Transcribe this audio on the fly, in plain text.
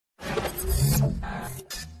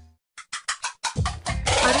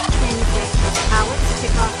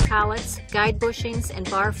collets, guide bushings,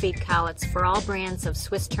 and bar feed collets for all brands of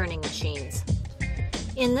Swiss turning machines.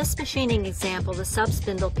 In this machining example, the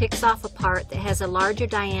subspindle picks off a part that has a larger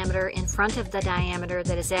diameter in front of the diameter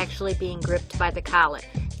that is actually being gripped by the collet.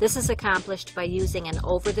 This is accomplished by using an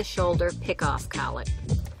over-the-shoulder pick-off collet.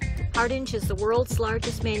 Hardinge is the world's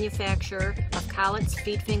largest manufacturer of collets,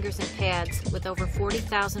 feed fingers, and pads with over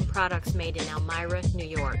 40,000 products made in Elmira, New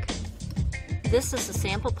York. This is a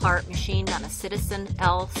sample part machined on a Citizen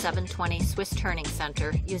L720 Swiss turning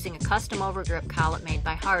center using a custom overgrip collet made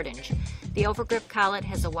by Hardinge. The overgrip collet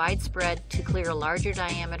has a wide spread to clear a larger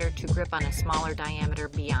diameter to grip on a smaller diameter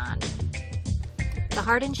beyond. The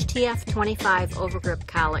Hardinge TF25 overgrip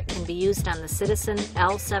collet can be used on the Citizen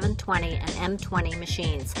L720 and M20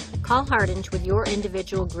 machines. Call Hardinge with your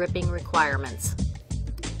individual gripping requirements.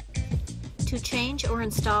 To change or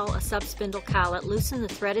install a subspindle collet, loosen the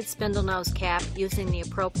threaded spindle nose cap using the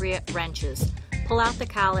appropriate wrenches. Pull out the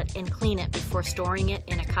collet and clean it before storing it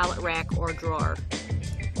in a collet rack or drawer.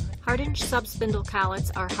 Hardinge subspindle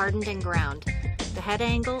collets are hardened and ground. The head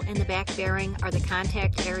angle and the back bearing are the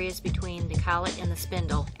contact areas between the collet and the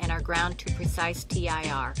spindle and are ground to precise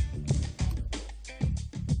TIR.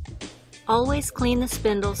 Always clean the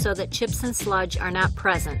spindle so that chips and sludge are not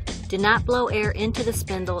present. Do not blow air into the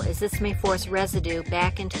spindle as this may force residue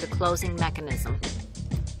back into the closing mechanism.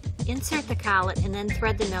 Insert the collet and then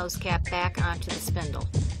thread the nose cap back onto the spindle.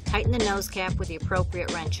 Tighten the nose cap with the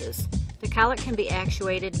appropriate wrenches. The collet can be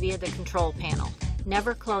actuated via the control panel.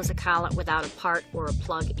 Never close a collet without a part or a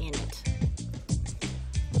plug in it.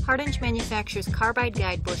 Hardinge manufactures carbide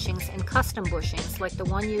guide bushings and custom bushings like the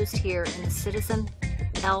one used here in the Citizen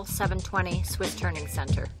L720 Swiss Turning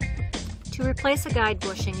Center. To replace a guide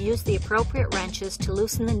bushing, use the appropriate wrenches to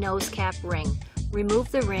loosen the nose cap ring. Remove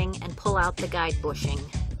the ring and pull out the guide bushing.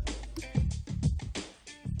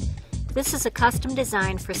 This is a custom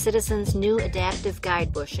design for Citizen's new adaptive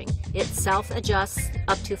guide bushing. It self-adjusts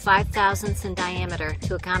up to 5 thousandths in diameter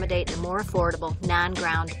to accommodate the more affordable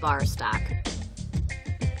non-ground bar stock.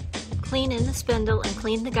 Clean in the spindle and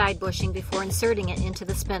clean the guide bushing before inserting it into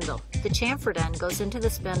the spindle. The chamfered end goes into the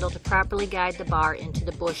spindle to properly guide the bar into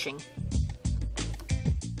the bushing.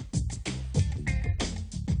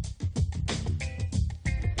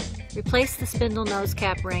 Replace the spindle nose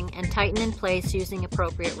cap ring and tighten in place using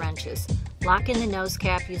appropriate wrenches. Lock in the nose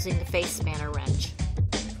cap using the face spanner wrench.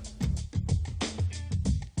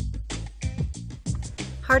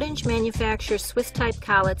 Hardinge manufactures Swiss-type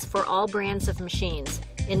collets for all brands of machines.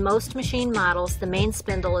 In most machine models, the main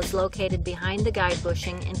spindle is located behind the guide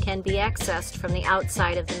bushing and can be accessed from the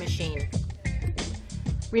outside of the machine.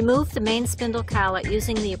 Remove the main spindle collet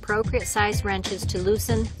using the appropriate size wrenches to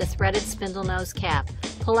loosen the threaded spindle nose cap.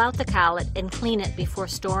 Pull out the collet and clean it before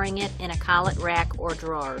storing it in a collet rack or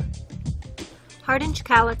drawer. Hardinge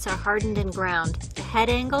collets are hardened and ground. The head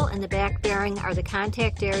angle and the back bearing are the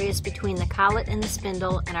contact areas between the collet and the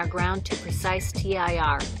spindle and are ground to precise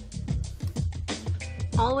TIR.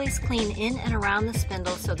 Always clean in and around the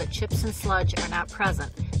spindle so that chips and sludge are not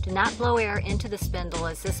present. Do not blow air into the spindle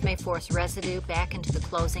as this may force residue back into the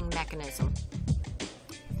closing mechanism.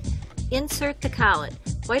 Insert the collet.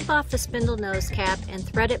 Wipe off the spindle nose cap and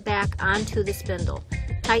thread it back onto the spindle.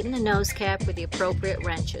 Tighten the nose cap with the appropriate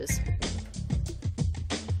wrenches.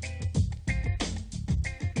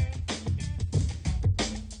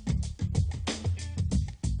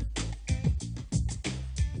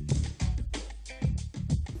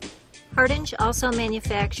 Hardinge also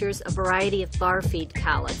manufactures a variety of bar feed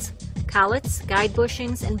collets. Collets, guide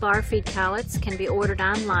bushings, and bar feed collets can be ordered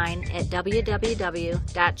online at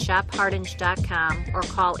www.shophardinge.com or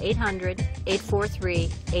call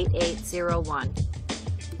 800-843-8801.